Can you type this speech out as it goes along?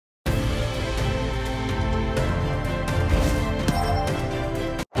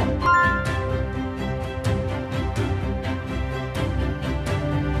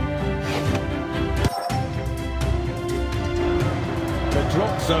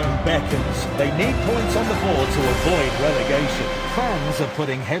zone beckons. They need points on the board to avoid relegation. Fans are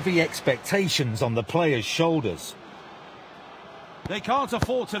putting heavy expectations on the players' shoulders. They can't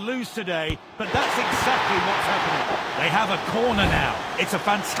afford to lose today, but that's exactly what's happening. They have a corner now. It's a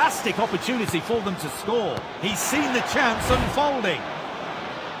fantastic opportunity for them to score. He's seen the chance unfolding.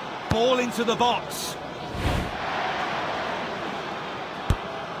 Ball into the box.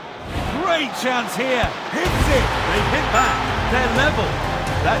 Great chance here. Hits it. They've hit back. They're level.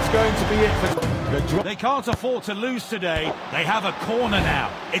 That's going to be it for the draw. They can't afford to lose today. They have a corner now.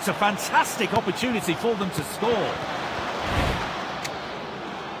 It's a fantastic opportunity for them to score.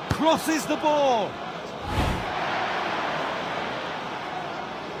 Crosses the ball.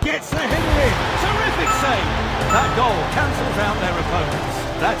 Gets the header in. Terrific save. That goal cancels out their opponents.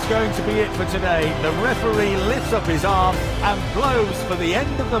 That's going to be it for today. The referee lifts up his arm and blows for the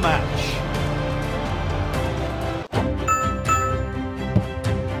end of the match.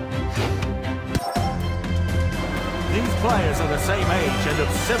 These players are the same age and of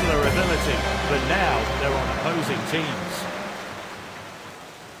similar ability, but now they're on opposing teams.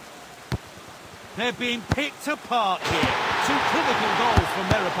 They're being picked apart here. Two clinical goals from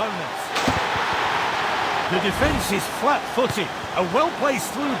their opponents. The defence is flat-footed. A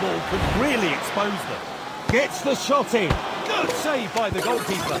well-placed through ball could really expose them. Gets the shot in. Good save by the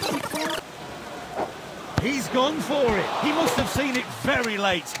goalkeeper. He's gone for it. He must have seen it very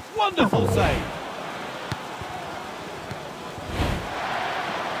late. Wonderful save.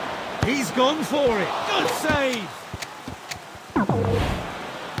 He's gone for it. Good save.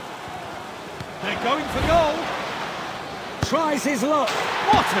 They're going for goal. Tries his luck.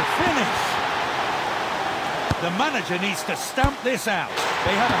 What a finish. The manager needs to stamp this out.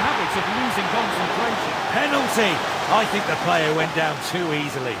 They have a habit of losing concentration. Penalty. I think the player went down too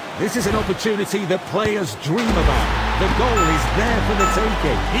easily. This is an opportunity that players dream about. The goal is there for the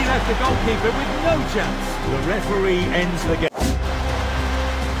taking. He left the goalkeeper with no chance. The referee ends the game.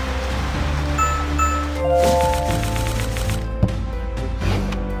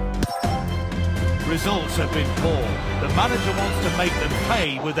 Results have been poor. The manager wants to make them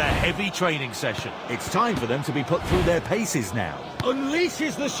pay with a heavy training session. It's time for them to be put through their paces now.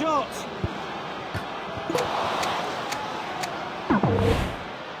 Unleashes the shot.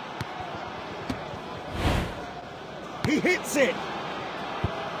 He hits it.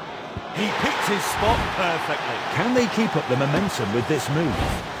 He picked his spot perfectly. Can they keep up the momentum with this move?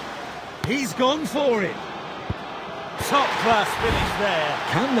 He's gone for it. Top-class finish there.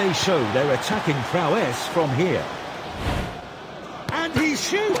 Can they show their attacking prowess from here? And he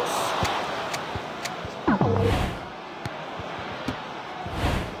shoots.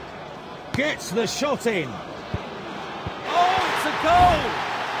 Gets the shot in. Oh, it's a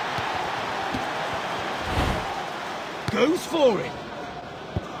goal. Goes for it.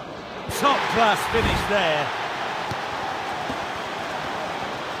 Top-class finish there.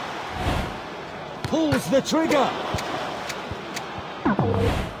 Pulls the trigger.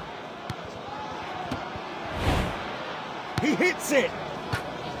 He hits it.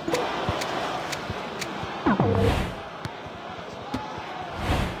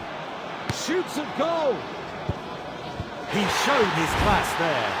 Shoots at goal. He's shown his class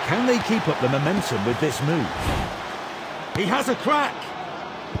there. Can they keep up the momentum with this move? He has a crack.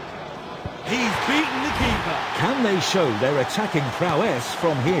 He's beaten the keeper. Can they show their attacking prowess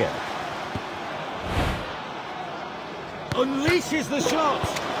from here? Unleashes the shot.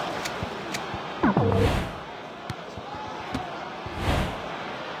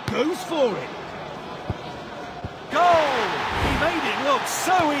 Goes for it. Goal! He made it look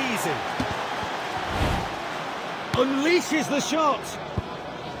so easy. Unleashes the shot.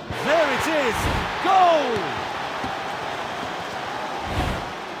 There it is. Goal!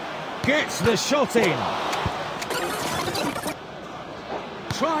 Gets the shot in.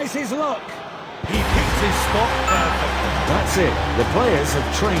 Tries his luck. He picked his spot perfectly. That's it. The players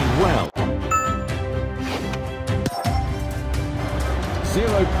have trained well. 0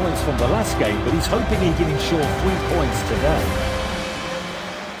 points from the last game, but he's hoping he can ensure 3 points today.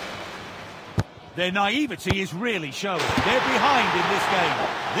 Their naivety is really showing. They're behind in this game.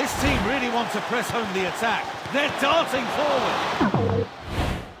 This team really wants to press home the attack. They're darting forward.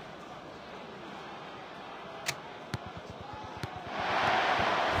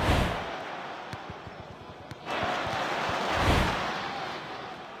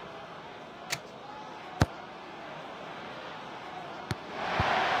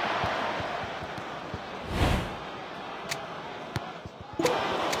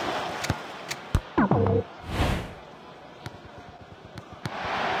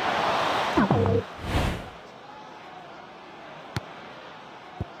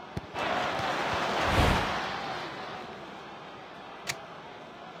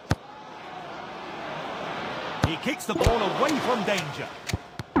 He kicks the ball away from danger.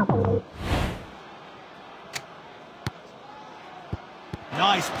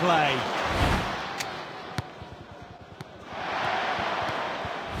 Nice play.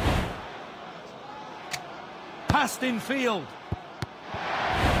 Passed in field.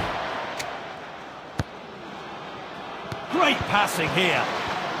 Great passing here.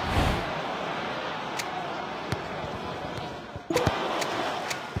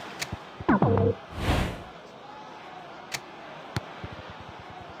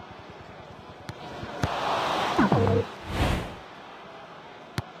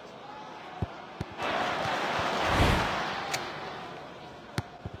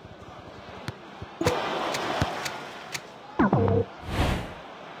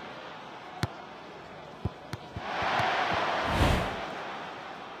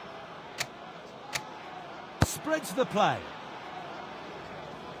 Spreads the play.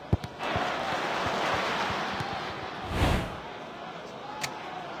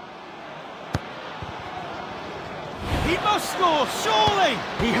 He must score, surely!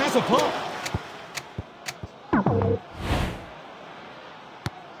 He has a pop.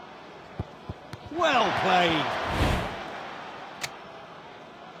 Well played.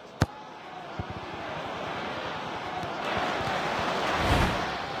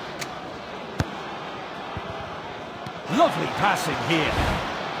 Lovely passing here.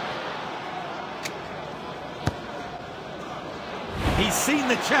 He's seen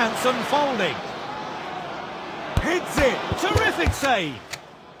the chance unfolding. Hits it. Terrific save.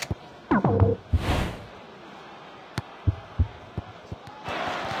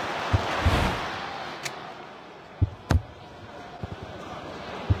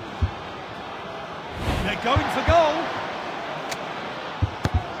 They're going for goal.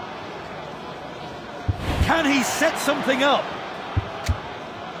 Can he set something up?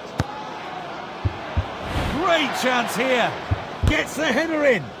 Great chance here. Gets the header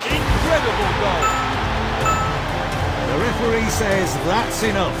in. Incredible goal. The referee says that's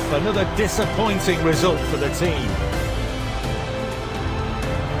enough. Another disappointing result for the team.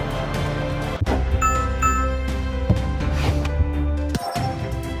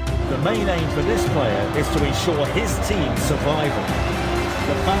 The main aim for this player is to ensure his team's survival.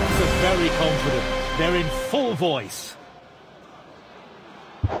 The fans are very confident. They're in full voice.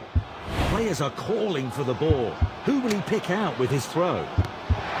 Players are calling for the ball. Who will he pick out with his throw?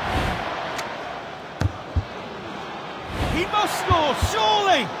 He must score,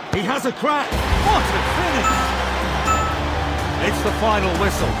 surely! He has a crack. What a finish! It's the final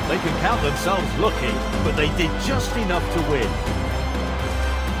whistle. They can count themselves lucky, but they did just enough to win.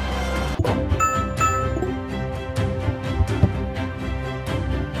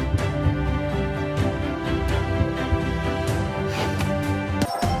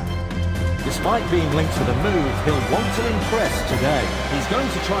 Despite being linked to the move, he'll want to impress today. He's going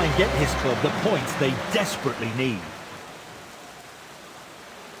to try and get his club the points they desperately need.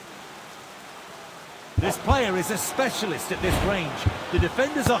 This player is a specialist at this range. The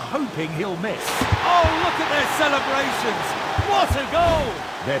defenders are hoping he'll miss. Oh, look at their celebrations! What a goal!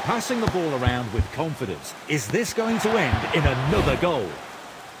 They're passing the ball around with confidence. Is this going to end in another goal?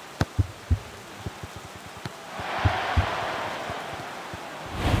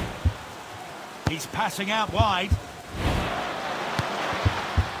 He's passing out wide.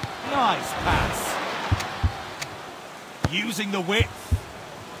 Nice pass. Using the width.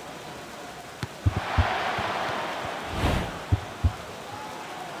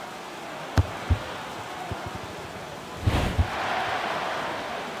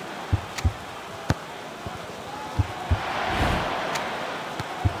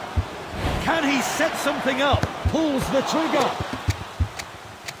 Can he set something up? Pulls the trigger.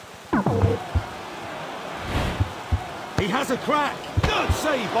 He has a crack. Good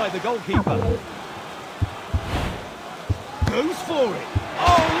save by the goalkeeper. Goes for it.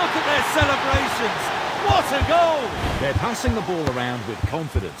 Oh, look at their celebrations. What a goal! They're passing the ball around with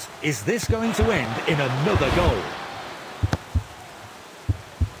confidence. Is this going to end in another goal?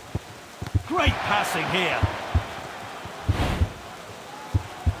 Great passing here.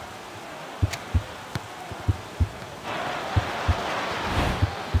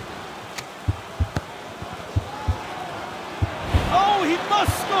 Oh, he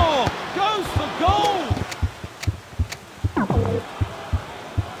must score! Goes for goal!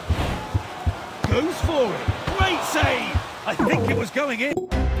 Goes for it. Great save! I think it was going in.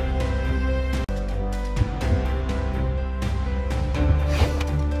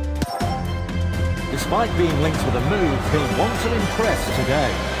 Despite being linked with a move, he'll want to impress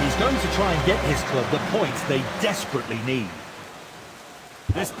today. He's going to try and get his club the points they desperately need.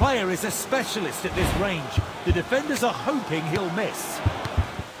 This player is a specialist at this range. The defenders are hoping he'll miss.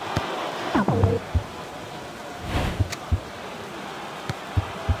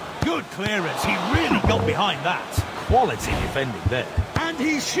 Good clearance. He really got behind that. Quality defending there. And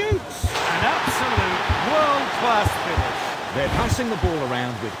he shoots. An absolute world-class finish. They're passing the ball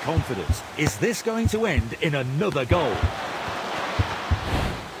around with confidence. Is this going to end in another goal?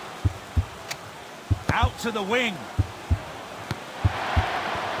 Out to the wing.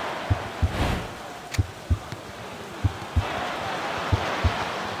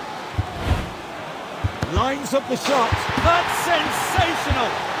 Lines up the shot. That's sensational.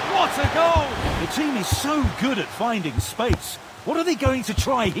 What a goal. The team is so good at finding space. What are they going to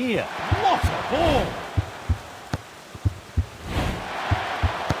try here? What a ball.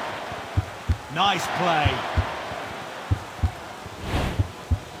 Nice play.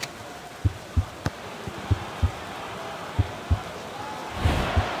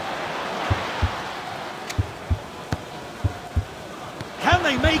 Can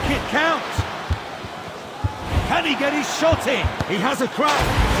they make it count? Can he get his shot in? He has a crack.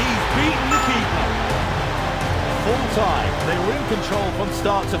 He's beaten the keeper. Full time. They were in control from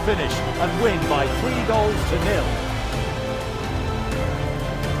start to finish and win by 3-0.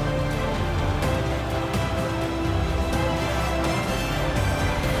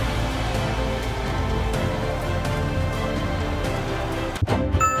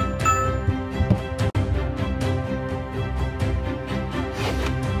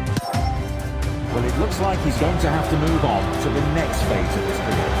 Well, it looks like he's going to have to move on to the next phase of his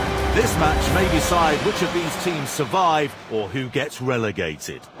career. This match may decide which of these teams survive or who gets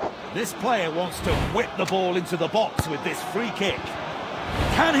relegated. This player wants to whip the ball into the box with this free kick.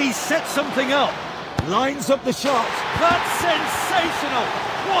 Can he set something up? Lines up the shot. That's sensational.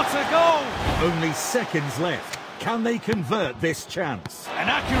 What a goal. Only seconds left. Can they convert this chance? An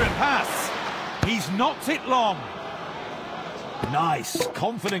accurate pass. He's knocked it long. Nice,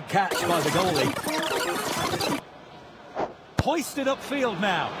 confident catch by the goalie. Hoisted upfield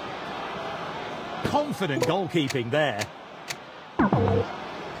now. Confident goalkeeping there.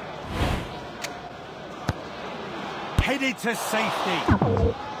 Headed to safety.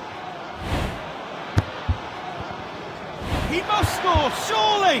 He must score,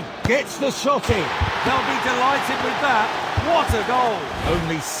 surely! Gets the shot in. They'll be delighted with that. What a goal!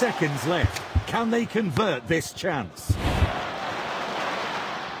 Only seconds left. Can they convert this chance?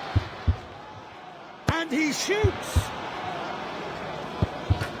 And he shoots.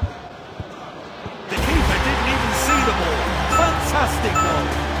 The keeper didn't even see the ball. Fantastic goal.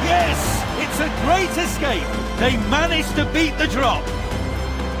 Yes, it's a great escape. They managed to beat the drop.